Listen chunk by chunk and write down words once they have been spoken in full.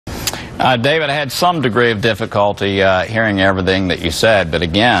David, I had some degree of difficulty hearing everything that you said, but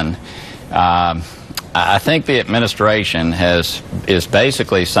again, I think the administration is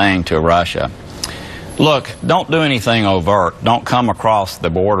basically saying to Russia, look, don't do anything overt. Don't come across the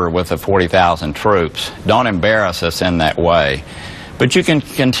border with the 40,000 troops. Don't embarrass us in that way. But you can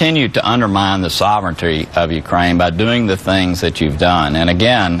continue to undermine the sovereignty of Ukraine by doing the things that you've done. And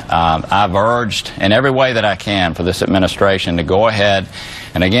again, I've urged in every way that I can for this administration to go ahead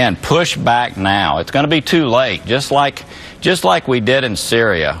and again push back now. It's going to be too late, just like we did in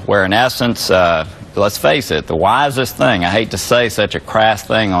Syria, where in essence, let's face it, the wisest thing, I hate to say such a crass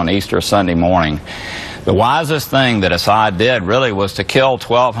thing on Easter Sunday morning, the wisest thing that Assad did really was to kill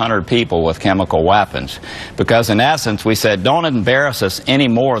 1,200 people with chemical weapons. Because in essence, we said, don't embarrass us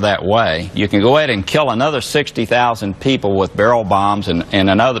anymore that way. You can go ahead and kill another 60,000 people with barrel bombs and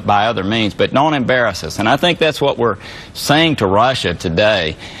by other means, but don't embarrass us. And I think that's what we're saying to Russia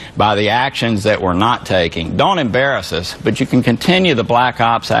today by the actions that we're not taking. Don't embarrass us, but you can continue the black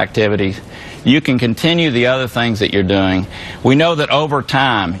ops activities. You can continue the other things that you're doing. We know that over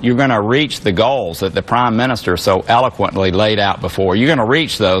time you're going to reach the goals that the Prime Minister so eloquently laid out before. You're going to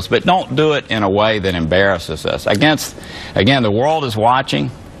reach those, but don't do it in a way that embarrasses us. Again, the world is watching.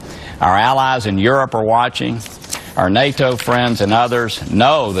 Our allies in Europe are watching. Our NATO friends and others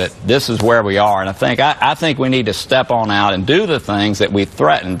know that this is where we are. And I think we need to step on out and do the things that we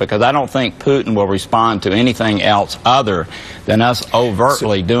threatened, because I don't think Putin will respond to anything else other than us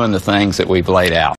overtly doing the things that we've laid out.